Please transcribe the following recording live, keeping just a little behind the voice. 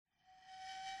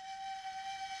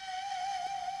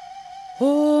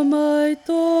o mai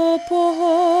tō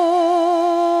poho,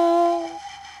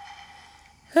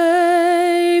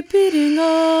 hei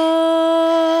piringa,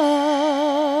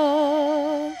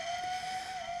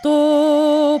 tō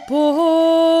poho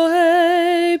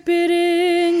hei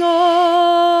piringa,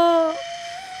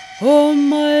 o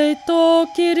mai tō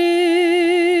kiri,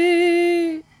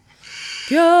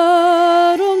 kia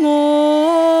rongo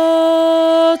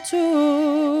atu,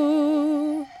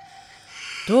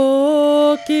 tō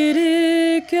kiri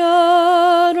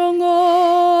kia rongo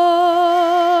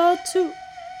atu,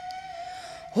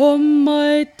 o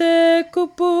mai te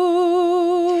kupu,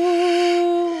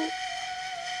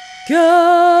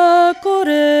 kia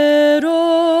korero,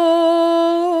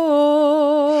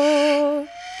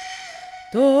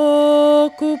 tō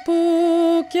kupu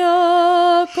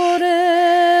kia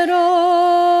korero,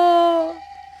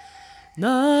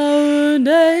 nau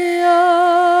nei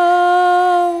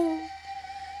au,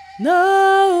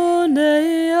 nau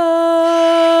nei au,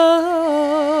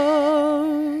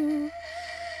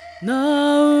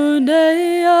 nau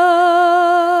nei au.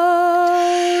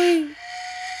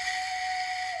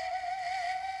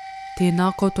 Tēnā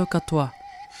koutou katoa,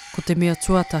 ko te mea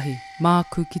tuatahi,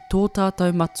 māku ki tō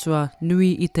tātou matua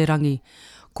nui i te rangi,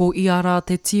 ko i ara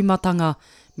te tīmatanga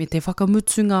me te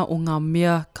whakamutunga o ngā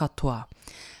mea katoa.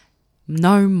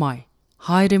 Nau mai,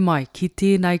 haere mai ki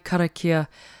tēnei karakia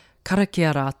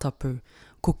rātapu,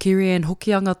 ko Kerry-Ann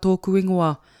Hokianga tōku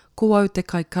ingoa, ko au te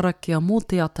kai karakia mō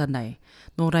te ata nei,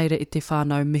 nō reira i te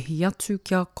whānau mihi atu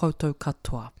kia koutou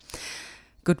katoa.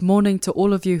 Good morning to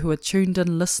all of you who are tuned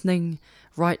in listening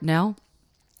right now,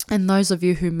 and those of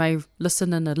you who may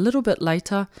listen in a little bit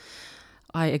later.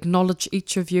 I acknowledge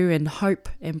each of you and hope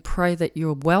and pray that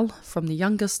you're well, from the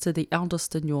youngest to the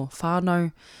eldest in your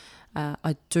whānau.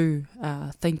 I do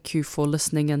thank you for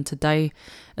listening in today.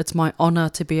 It's my honour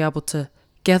to be able to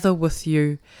gather with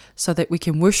you so that we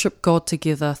can worship God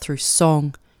together through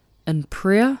song and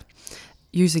prayer,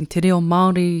 using te reo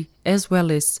Māori as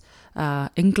well as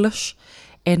English,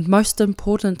 and most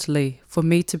importantly, for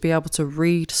me to be able to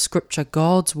read Scripture,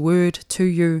 God's Word, to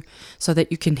you so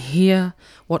that you can hear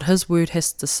what His Word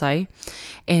has to say,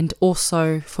 and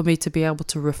also for me to be able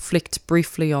to reflect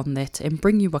briefly on that and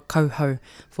bring you a kauhau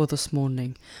for this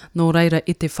morning. Nō reira,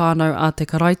 i te whānau a te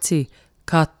karaiti,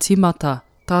 ka timata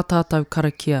tā tātou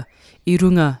karakia, i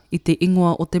runga i te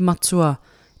ingoa o te matua,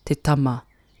 te tama,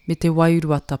 me te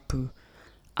wairua tapu.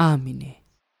 Āmine.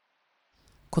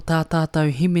 Ko tā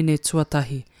tātou himene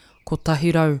tuatahi, ko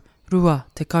tahirau rua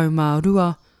te kaumā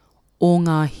rua o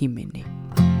ngā himene.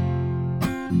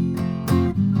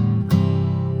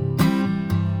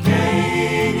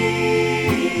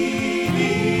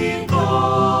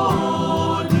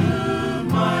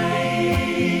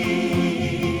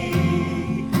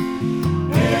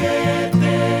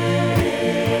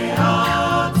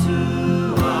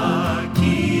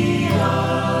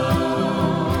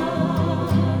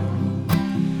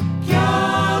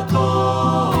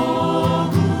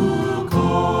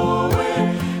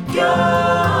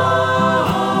 Yeah.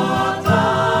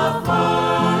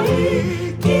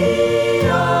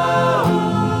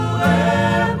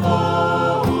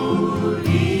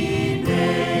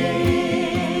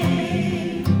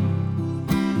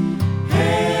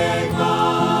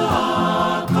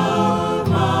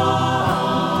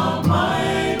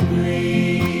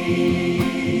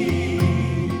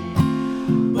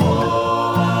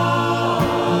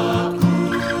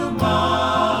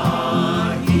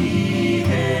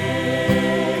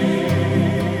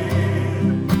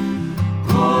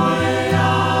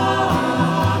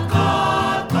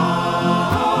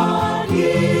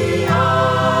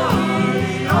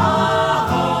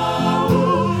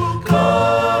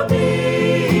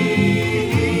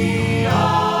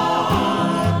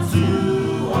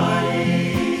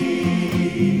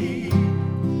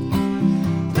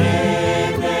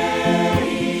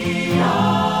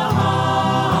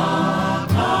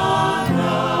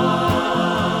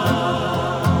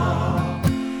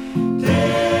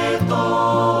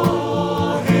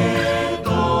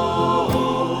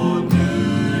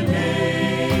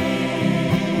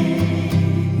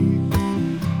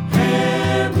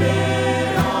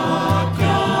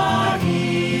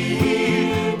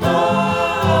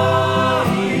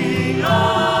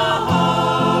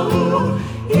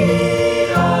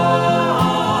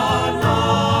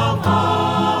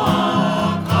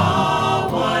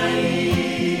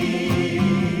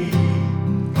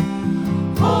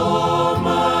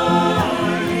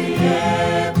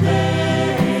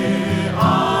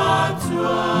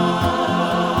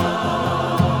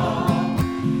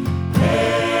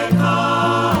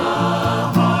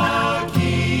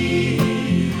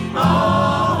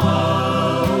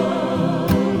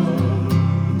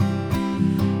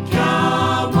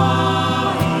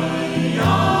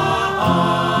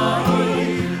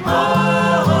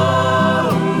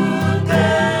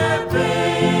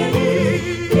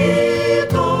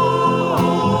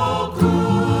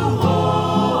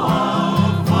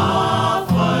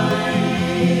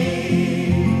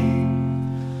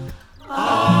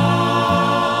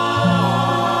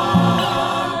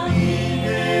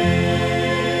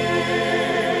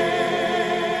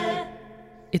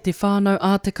 E te whānau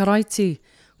a te karaiti,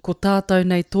 ko tātou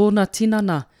nei tōna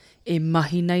tinana, e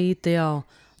mahi nei i te ao,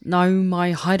 nau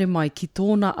mai haere mai ki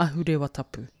tōna ahurewa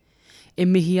tapu. E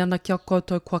mihi ana kia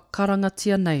koutou kua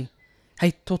karangatia nei,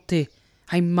 hei tote,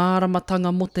 hei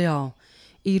māramatanga mo te ao,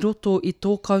 i roto i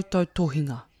tō koutou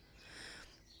tohinga.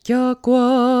 Kia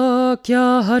koa, kia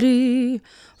hari,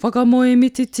 whakamoe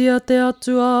mititia te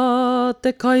atua,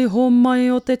 te kaiho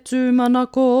mai o te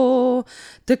tūmanako,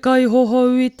 te kaiho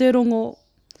hou i te rongo.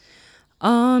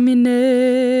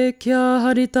 Āmine, kia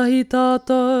hari tahi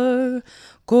tātou,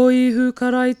 ko ihu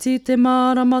karaiti te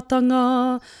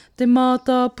māramatanga, te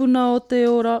mātāpuna o te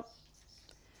ora.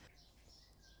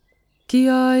 Ki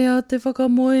aia te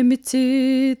whakamoe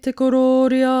miti, te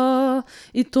kororia,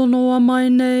 i tonoa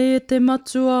mai nei e te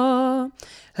matua,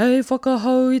 hei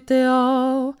whakahau i te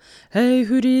ao, hei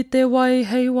huri i te wai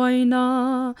hei waina,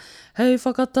 hei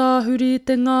whakatāhuri i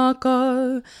te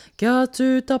ngākau, kia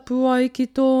tūtapu ai ki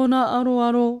tōna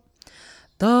aroaro.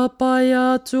 Tāpai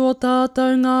atu o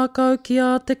tātou ngākau ki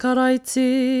a te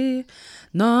karaiti,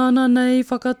 nāna nei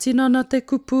whakatinana te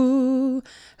kupu,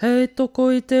 hei toko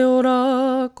i te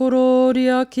ora,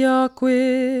 kororia ki a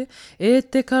koe, e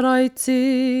te karaiti,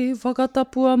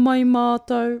 whakatapua mai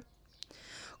mātou.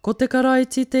 Ko te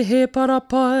karaiti te he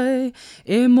parapai,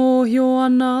 e mōhio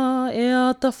ana, e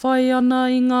ata whai ana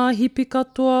i ngā hipi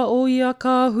katoa o ia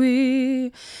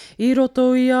kāhui. I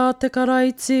roto i a te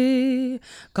karaiti,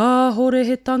 ka hore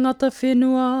he tangata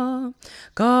whenua,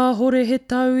 ka hore he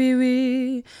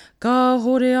tauiwi, ka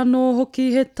hore anō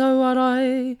hoki he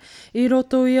tauarai. I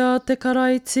roto i a te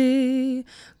karaiti,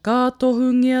 ka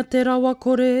tohungia te rawa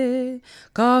kore,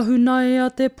 ka hunaia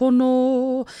te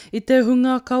pono, i te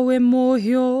hunga kau e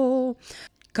mōhio,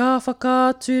 ka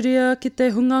whakaaturia ki te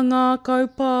hunga ngā kau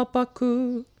pāpaku.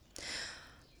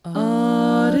 Aleluia.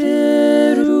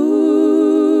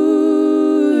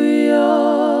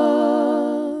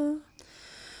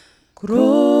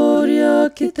 Gloria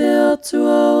ki te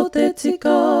atua o te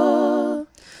tika,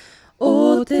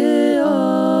 o te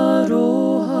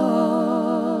aroha.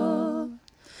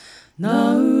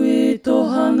 Nau i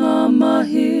tohanga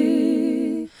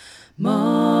mahi,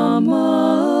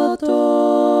 mamatou.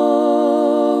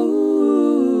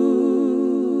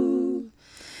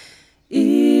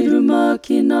 I ruma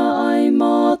kina ai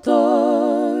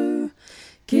mātou,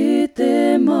 ki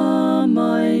te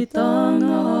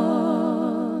mamaitanga.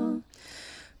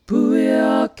 Pue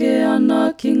ake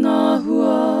ana ki ngā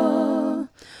hua,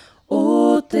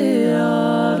 o te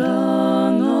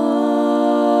aranga.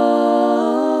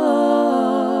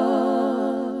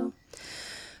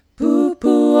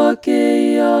 Ake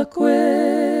i a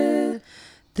koe,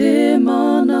 te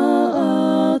mana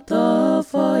a ta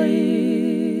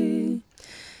whai.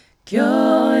 Kia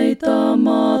ai ta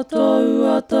mātou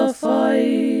a ta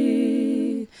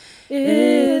whai,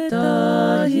 e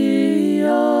tahi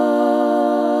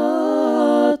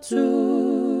atu.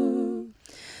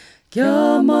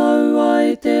 Kia mau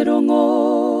ai te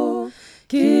rongo,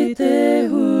 ki te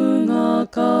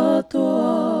hunga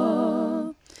katoa.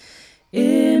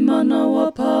 E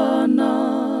manawa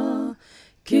pāna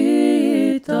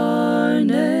ki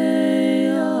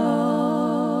taunei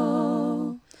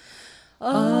ao.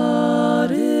 Aleluia.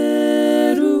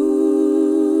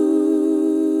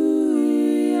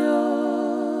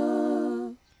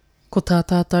 Ko tā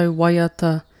tātou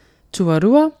waiata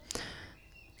tuarua,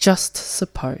 Just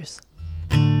Suppose.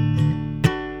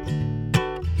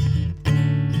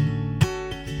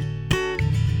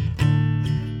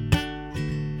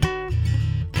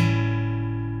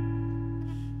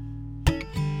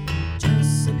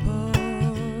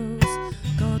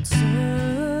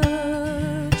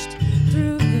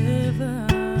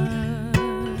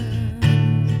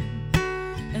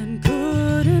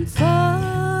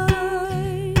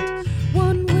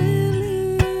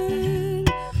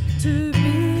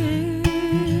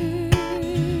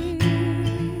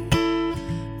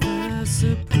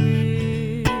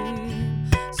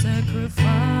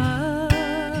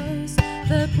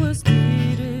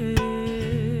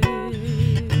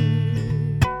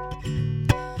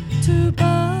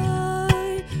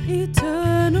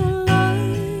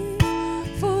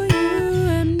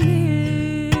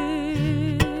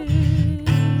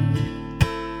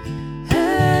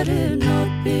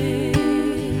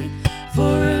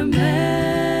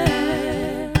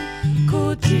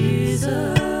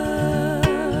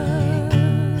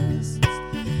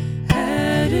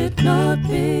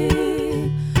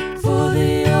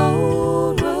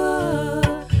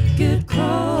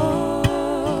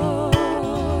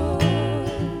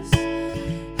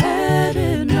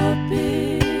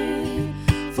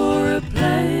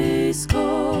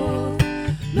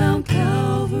 Mount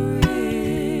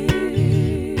Calvary.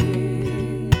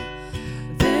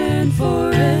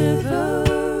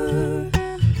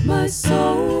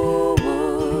 soul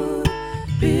would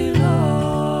be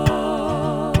lost.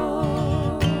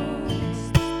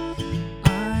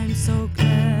 I'm so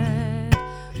glad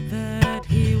that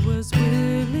he was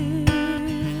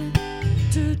willing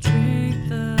to drink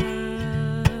the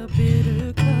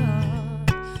bitter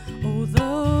cup,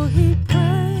 although he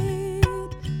prayed,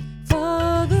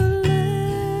 Father,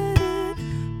 let it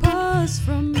pass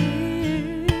from me.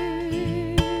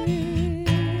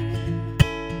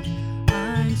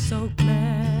 I'm so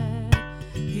glad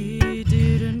he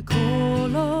didn't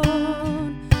call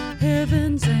on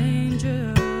heaven's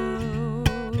angels.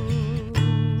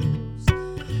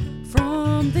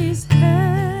 From these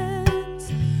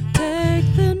hands take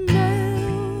the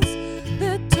nails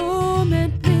that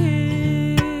torment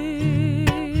me.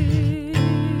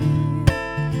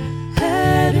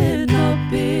 Had it not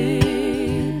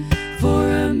been for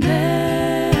a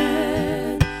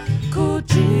man called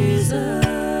Jesus,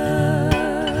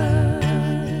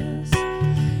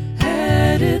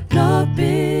 had it not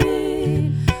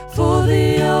been for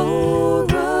the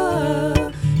old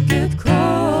rugged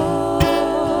cross,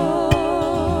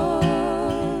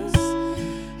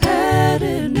 had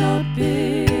it not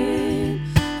been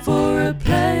for a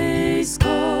place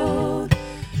called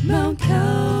Mount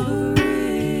Calvary,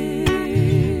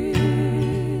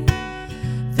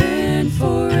 then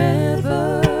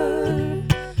forever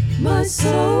my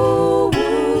soul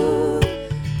would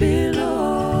be lost.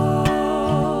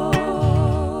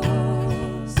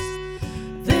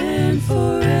 Then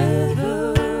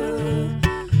forever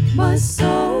my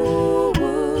soul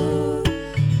would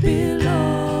be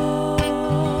lost.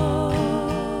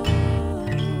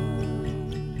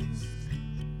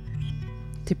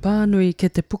 Te pānui ke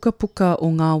te pukapuka o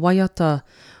ngā waiata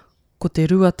ko te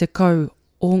rua te kau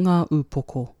o ngā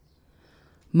upoko.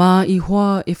 Mā i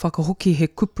hoa e whakahoki he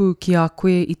kupu ki a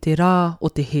koe i te rā o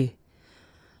te he.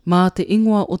 Mā te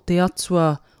ingoa o te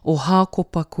atua o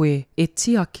hākopa koe e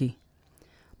tiaki.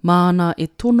 Māna e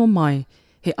tono mai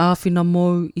he āwhina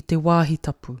mou i te wāhi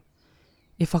tapu.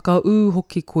 E whakaū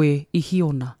hoki koe i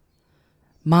hiona.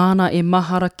 Māna e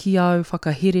mahara ki au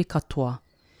whakahere katoa.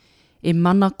 E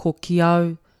mana ko ki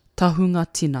au tahunga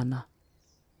tinana.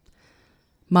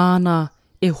 Māna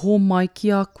e hō mai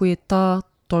ki a koe tā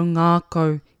tau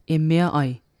ngākau e mea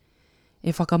ai.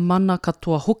 E whakamana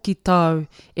katoa hoki tāu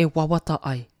e wawata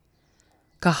ai.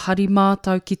 Ka hari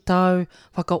mātau ki tāu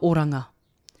whakaoranga.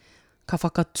 Ka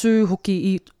whakatū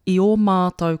hoki i o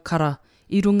mātau kara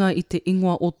i runga i te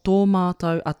ingoa o tō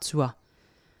mātau atua.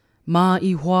 Mā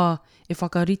i hoa e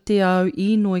whakarite au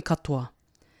i noi katoa.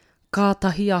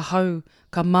 Kātahi a hau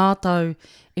ka mātau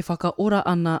e whakaora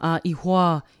ana a i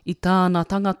hoa i tāna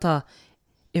tangata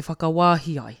e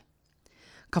whakawāhi ai.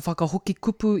 Ka whakahoki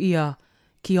kupu ia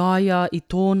ki aia i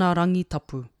tōna rangi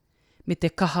tapu, me te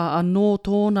kaha anō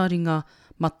tōna ringa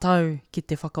matau ki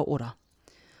te whakaora.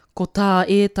 Ko tā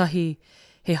ētahi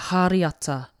he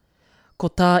hariata, ko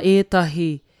tā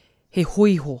ētahi he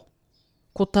hoiho,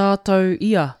 ko tātou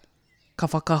ia ka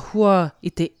whakahua i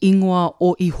te ingoa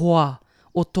o ihoa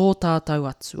o tō tātou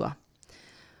atua.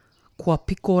 Kua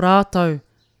piko rātou,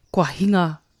 kua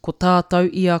hinga ko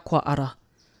tātou ia kua ara,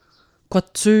 kua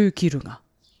tū ki runga.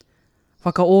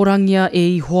 Whakaorangia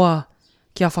e ihoa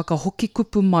kia whakahoki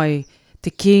kupu mai te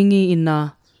kēngi i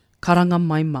nā karanga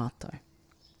mai mātou.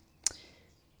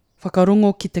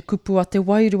 Whakarongo ki te kupu a te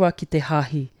wairua ki te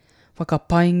hāhi,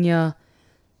 whakapaingia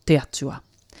te atua.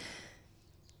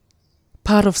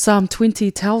 Part of Psalm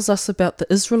 20 tells us about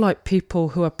the Israelite people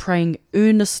who are praying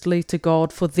earnestly to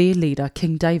God for their leader,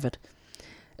 King David.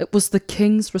 It was the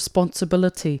king's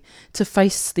responsibility to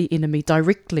face the enemy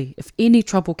directly if any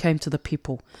trouble came to the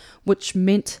people, which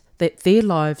meant that their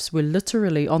lives were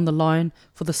literally on the line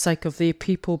for the sake of their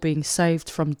people being saved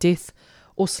from death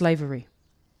or slavery.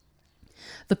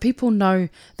 The people know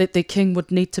that their king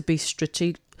would need to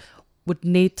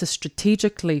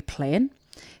strategically plan.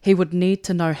 He would need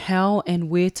to know how and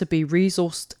where to be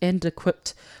resourced and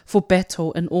equipped for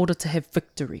battle in order to have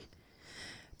victory.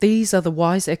 These are the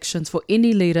wise actions for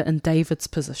any leader in David's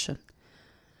position.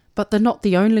 But they're not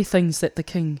the only things that the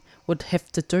king would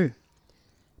have to do.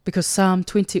 Because Psalm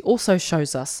 20 also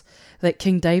shows us that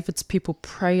King David's people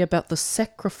pray about the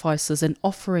sacrifices and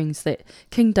offerings that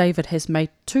King David has made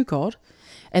to God,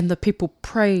 and the people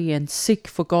pray and seek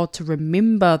for God to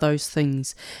remember those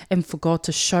things and for God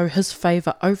to show his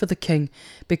favour over the king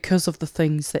because of the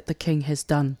things that the king has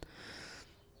done.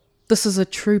 This is a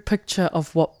true picture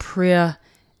of what prayer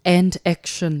and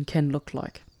action can look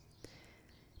like.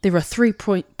 There are 3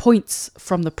 points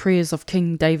from the prayers of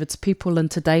King David's people in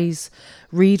today's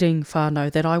reading whānau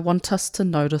that I want us to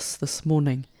notice this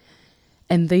morning.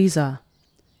 And these are: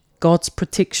 God's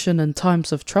protection in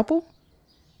times of trouble,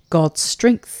 God's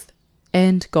strength,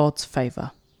 and God's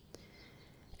favour.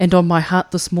 And on my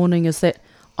heart this morning is that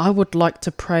I would like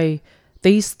to pray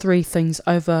these three things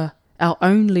over our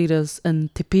own leaders in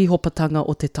Te Pihopatanga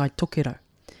o Te Tai Tokerau.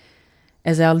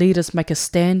 As our leaders make a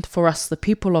stand for us, the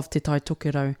people of Te Tai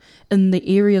Tokerau, in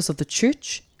the areas of the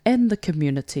church and the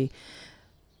community,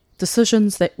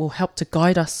 decisions that will help to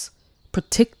guide us,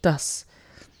 protect us,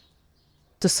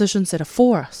 decisions that are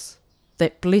for us,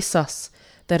 that bless us,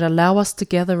 that allow us to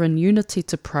gather in unity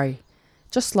to pray,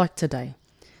 just like today,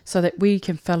 so that we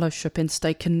can fellowship and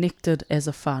stay connected as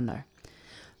a whānau.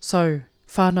 So,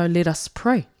 whānau, let us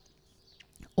pray.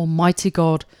 Almighty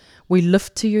God, we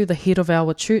lift to you the head of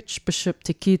our church, Bishop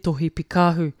Te Kītohi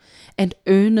Pikahu, and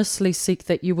earnestly seek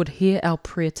that you would hear our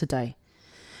prayer today.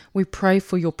 We pray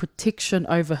for your protection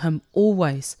over him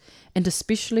always, and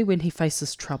especially when he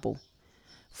faces trouble.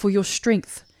 For your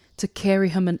strength to carry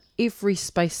him in every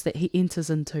space that he enters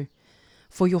into.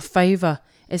 For your favour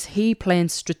as he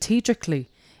plans strategically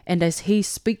and as he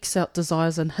speaks out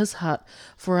desires in his heart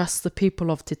for us, the people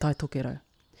of Te Tai Tokerau.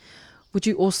 Would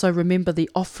you also remember the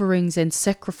offerings and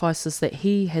sacrifices that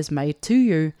he has made to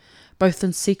you, both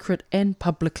in secret and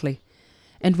publicly?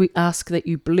 And we ask that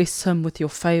you bless him with your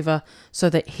favour so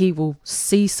that he will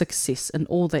see success in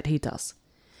all that he does.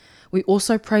 We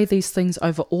also pray these things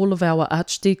over all of our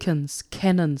archdeacons,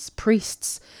 canons,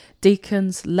 priests,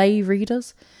 deacons, lay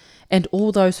readers, and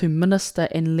all those who minister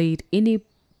and lead any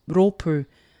rōpū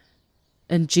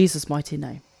in Jesus' mighty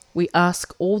name. We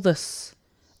ask all this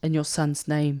in your Son's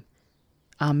name.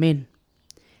 Amen.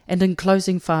 And in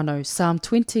closing, whānau, Psalm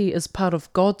 20 is part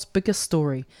of God's bigger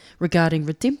story regarding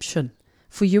redemption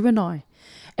for you and I,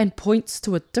 and points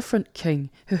to a different king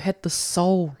who had the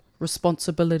sole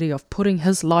responsibility of putting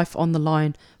his life on the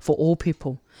line for all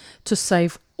people, to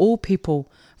save all people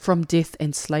from death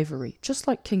and slavery, just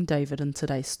like King David in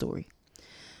today's story.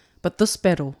 But this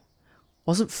battle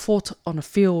wasn't fought on a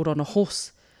field on a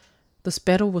horse. This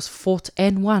battle was fought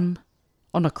and won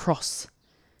on a cross.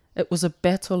 It was a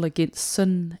battle against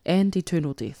sin and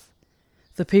eternal death.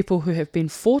 The people who have been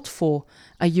fought for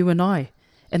are you and I,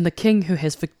 and the King who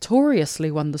has victoriously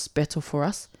won this battle for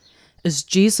us is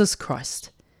Jesus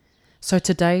Christ. So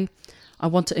today, I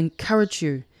want to encourage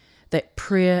you that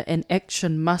prayer and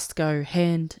action must go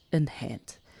hand in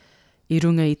hand. I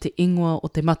runga i te ingoa o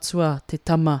te matua, te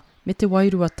tama, me te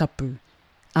wairua tapu.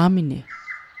 Āmine.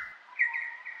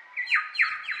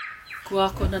 Kua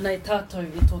kona nei tātou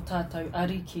i tō tātou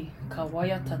ariki, ka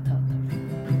waiata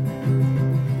tātou.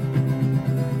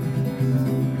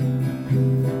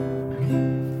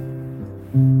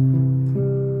 Come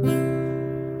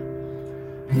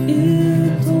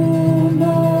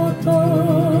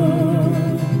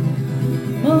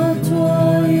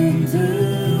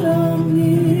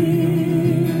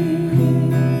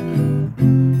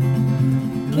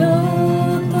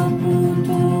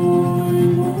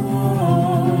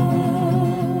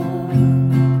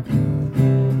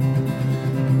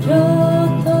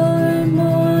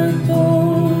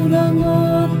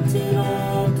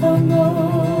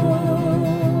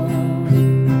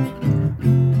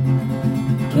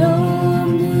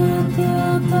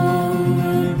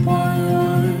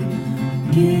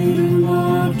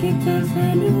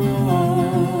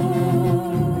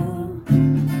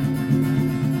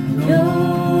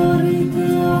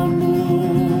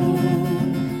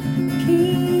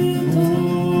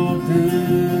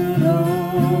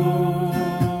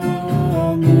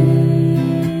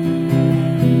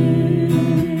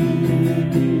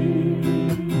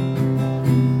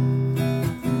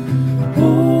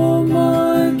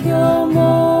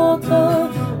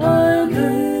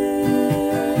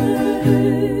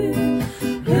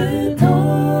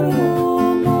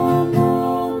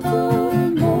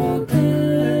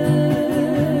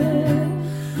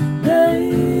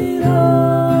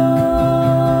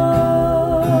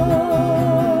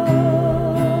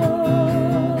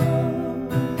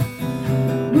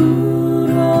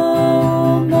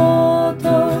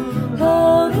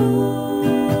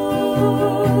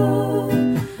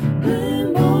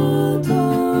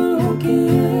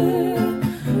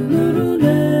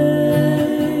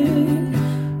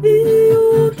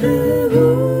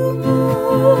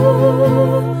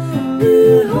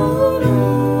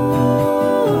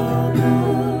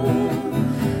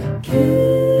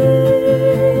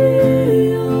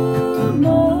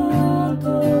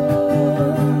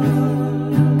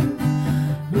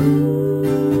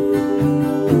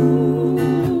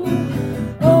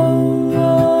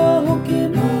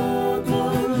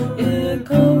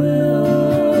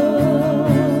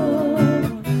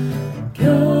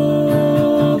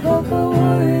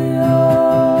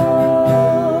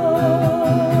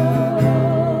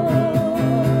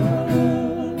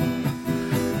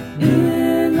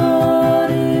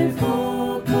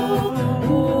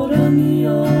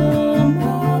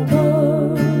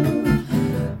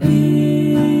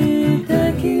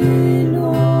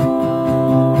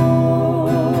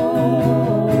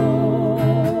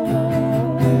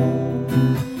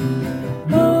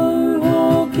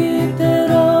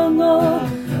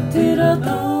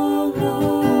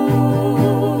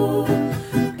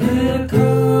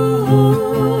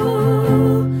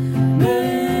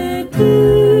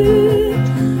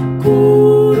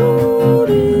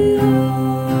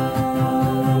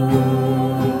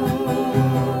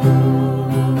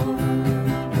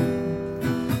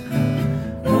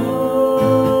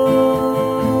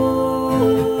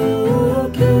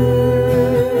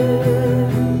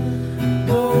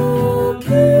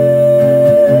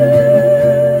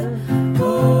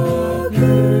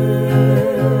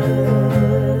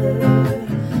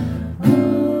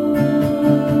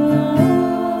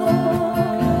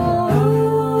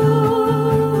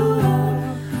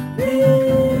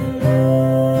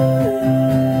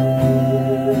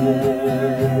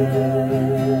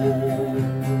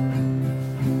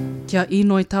Kia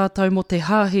inoi tātou mo te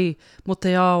hāhi, mo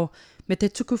te ao, me te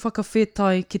tuku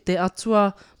whakawhetai ki te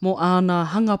atua mo āna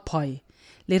hangapai.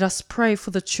 Let us pray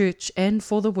for the church and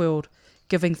for the world,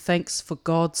 giving thanks for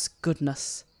God's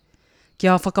goodness.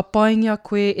 Kia whakapaingia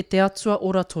koe e te atua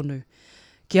ora tonu.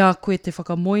 Kia koe te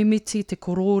whakamoimiti te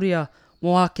kororia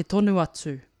mo ake tonu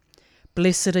atu.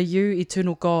 Blessed are you,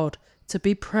 eternal God, to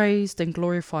be praised and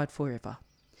glorified forever.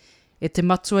 E te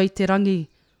matua i te rangi,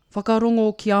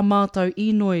 whakarongo ki a mātou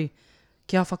inoi,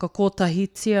 kia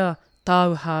whakakotahitia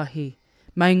tāu hāhi.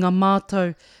 Mei ngā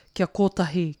mātou kia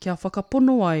kotahi, kia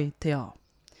whakapono ai te ao.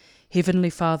 Heavenly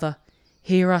Father,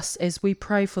 hear us as we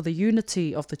pray for the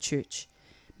unity of the church.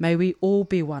 May we all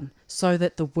be one, so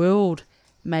that the world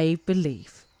may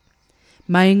believe.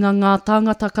 Mei ngā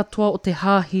tāngata katoa o te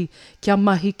hāhi, kia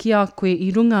mahi ki a koe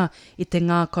i runga i te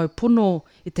ngākau pono,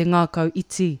 i te ngākau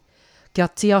iti. Kia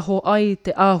tiaho ai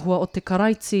te āhua o te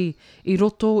karaiti i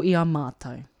roto i a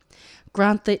mātou.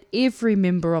 Grant that every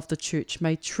member of the church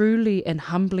may truly and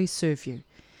humbly serve you,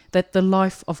 that the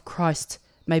life of Christ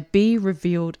may be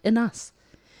revealed in us.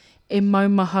 E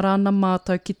maumaharana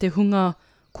mātou ki te hunga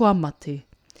kua mate.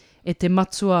 E te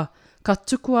matua, ka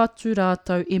tuku atu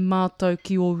rātou e mātou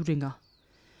ki o ringa.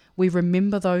 We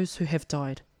remember those who have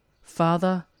died.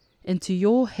 Father, into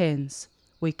your hands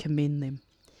we commend them.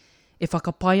 E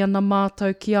whakapai ana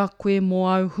mātou ki a koe mō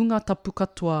au hunga tapu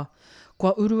katoa,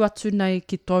 kua uru atu nei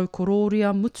ki tau kororia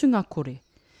mutunga kore.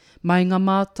 Mai ngā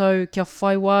mātou kia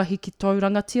whai wāhi ki tau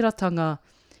rangatiratanga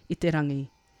i te rangi.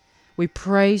 We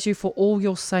praise you for all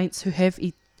your saints who have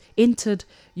entered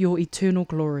your eternal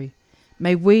glory.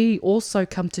 May we also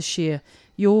come to share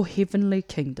your heavenly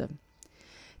kingdom.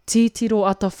 Titiro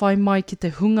ata whai mai ki te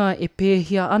hunga e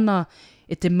pēhia ana,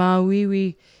 e te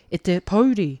māuiwi, e te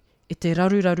pauri, e te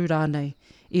raruraru rānei,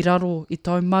 i raro i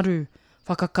tau maru,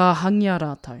 whakakāhangia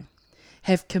rātau.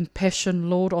 Have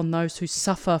compassion, Lord, on those who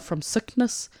suffer from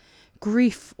sickness,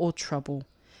 grief or trouble.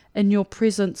 In your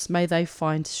presence may they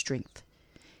find strength.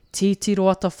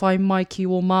 Titiro ata whai mai ki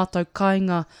o mātou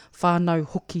kāinga whānau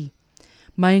hoki.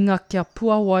 Mainga kia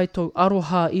puawai tō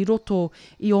aroha i roto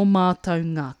i o mātou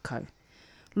ngākau.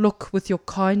 Look with your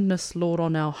kindness, Lord,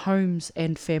 on our homes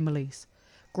and families.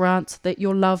 Grant that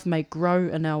your love may grow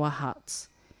in our hearts.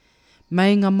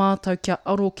 Mei ngā mātou kia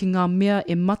aro ki ngā mea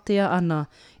e matea ana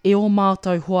e o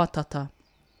mātou hoatata.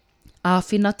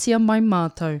 Āwhinatia mai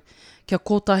mātou kia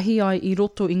kotahi ai i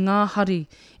roto i ngā hari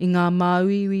i ngā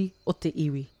māuiwi o te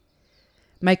iwi.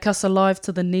 Make us alive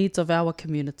to the needs of our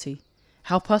community.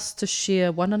 Help us to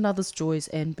share one another's joys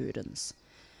and burdens.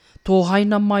 Tō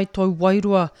haina mai tō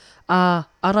wairua a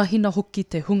arahina hoki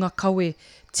te hunga kawe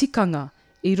tikanga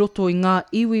i roto i ngā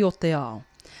iwi o te ao.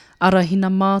 Arahina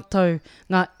mātou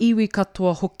ngā iwi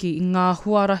katoa hoki i ngā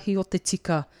huarahi o te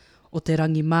tika o te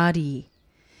rangi Mārii.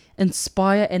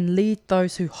 Inspire and lead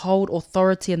those who hold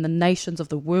authority in the nations of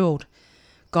the world.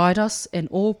 Guide us and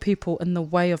all people in the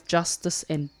way of justice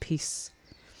and peace.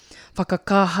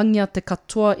 Whakakāhangia te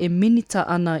katoa e minita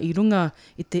ana i runga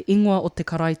i te ingoa o te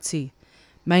karaiti.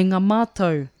 Mei ngā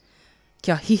mātou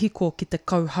kia hihiko ki te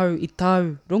kauhau i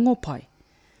tāu rongopai.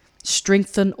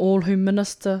 Strengthen all who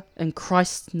minister in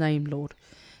Christ's name, Lord.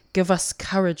 Give us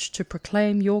courage to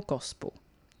proclaim your gospel.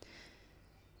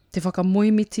 Te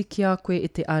whakamoimiti ki a koe e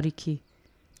te ariki.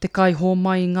 Te kai hō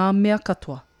mai ngā mea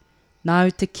katoa.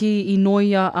 Nau te ki i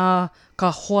noia a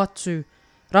ka hoatu,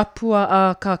 rapua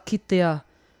a ka kitea,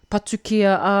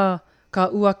 patukia a ka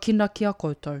uakina ki a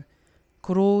koutou,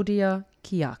 kororia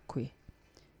ki a koe.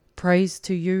 Praise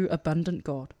to you, abundant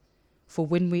God, for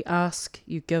when we ask,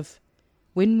 you give.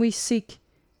 When we seek,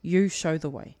 you show the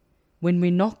way. When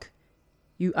we knock,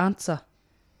 you answer.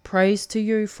 Praise to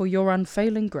you for your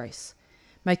unfailing grace.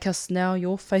 Make us now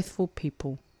your faithful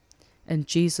people. In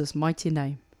Jesus' mighty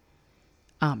name.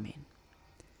 Amen.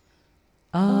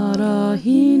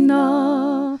 Arahina,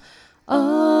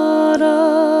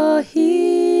 arahina,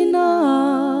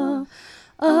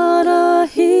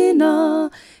 arahina,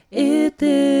 e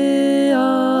te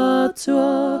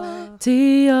atua,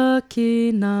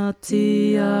 tiakina,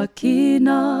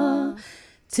 tiakina,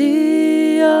 tiakina,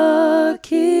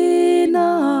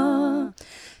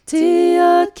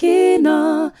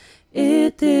 tiakina,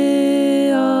 e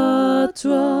te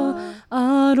atua,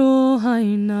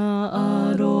 arohaina,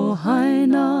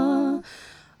 arohaina,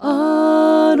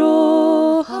 arohaina,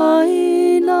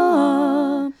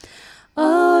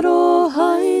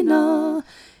 arohaina,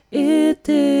 e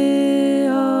te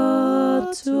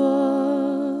atua.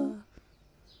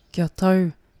 Kia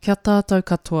tau, kia tātou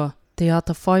katoa, te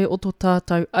ata whai o tō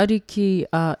tātou ariki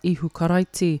a ihu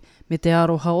karaiti me te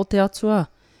aroha o te atua,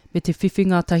 me te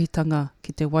whiwhinga tahitanga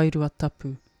ki te wairua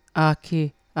tapu.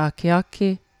 Ake,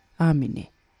 āmine.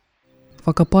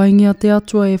 Whakapaingia te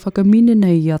atua e whakamine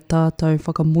nei i a tātou,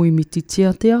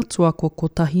 whakamoimititia te atua ko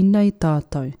kotahi nei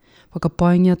tātou.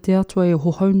 Whakapaingia te atua e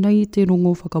hohau nei i te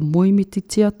rongo,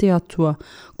 whakamoimititia te atua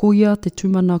ko ia te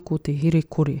tumana ko te here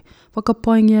kore.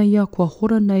 Whakapaingia ia kua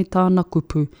hora nei tāna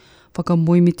kupu,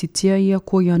 whakamoimititia ia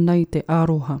ko ia nei te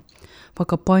aroha.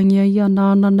 Whakapaingia ia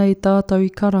nāna nei tātou i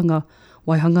karanga,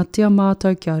 wai hangatia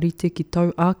mātou kia rite ki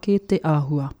tau ake te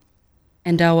āhua.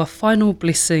 And our final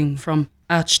blessing from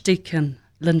Archdeacon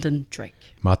Lyndon Drake.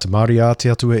 Mā te Māori a te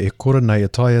atua e kora nei e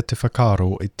taia te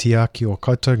whakaaro e tiaki o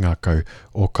koutou ngākau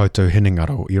o koutou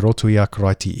hinengaro i roto i a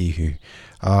karaiti ihu.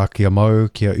 A kia mau,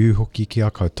 kia uhoki ki a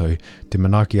koutou, te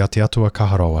manaki a te atua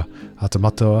kaharoa, a te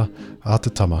matua, a te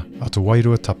tama, a te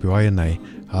wairua tapu ai nei,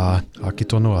 a ki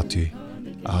tono atu.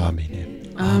 Āmine.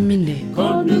 Āmine.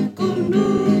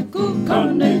 Kanukunuku,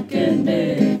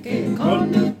 kaneke-neke,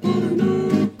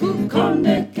 kanukunuku,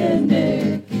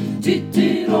 kaneke-neke,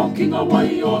 titiro ki ngā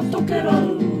wai o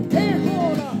tokerau.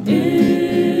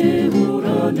 E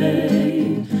hora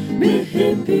nei, me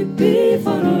he pipi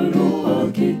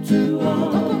whararoa ki tua,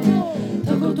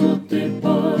 takoto te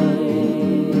pai,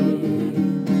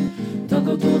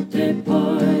 takoto te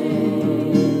pai.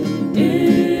 E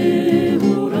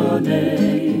hora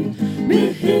nei, me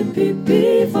he pipi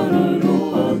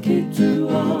whararoa ki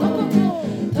tua,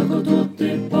 takoto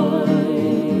te pai,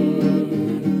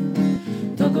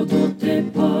 takoto te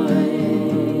pai.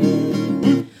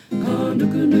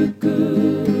 Kanukunuku,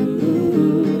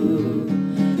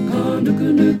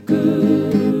 kanukunuku,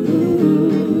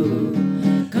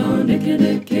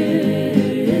 kaneke-neke,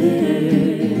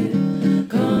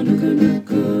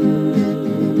 kanukunuku.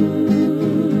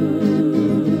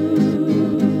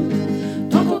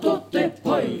 Takoto te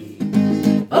pai,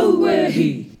 auehi.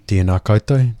 Tēnā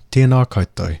koutou, tēnā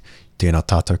koutou, tēnā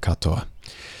tātou katoa.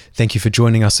 Thank you for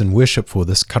joining us in worship for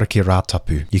this Karakia Rā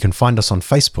Tapu. You can find us on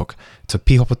Facebook, Te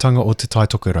Pihopatanga o Te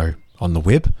Taitokerau, on the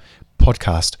web,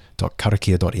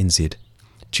 podcast.karakia.nz.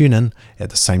 Tune in at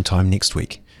the same time next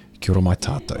week. Kia ora mai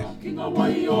tātou. Ki ngā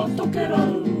wai o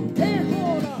tokerau.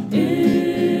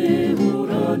 E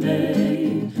hora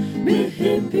nei, me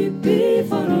he pipi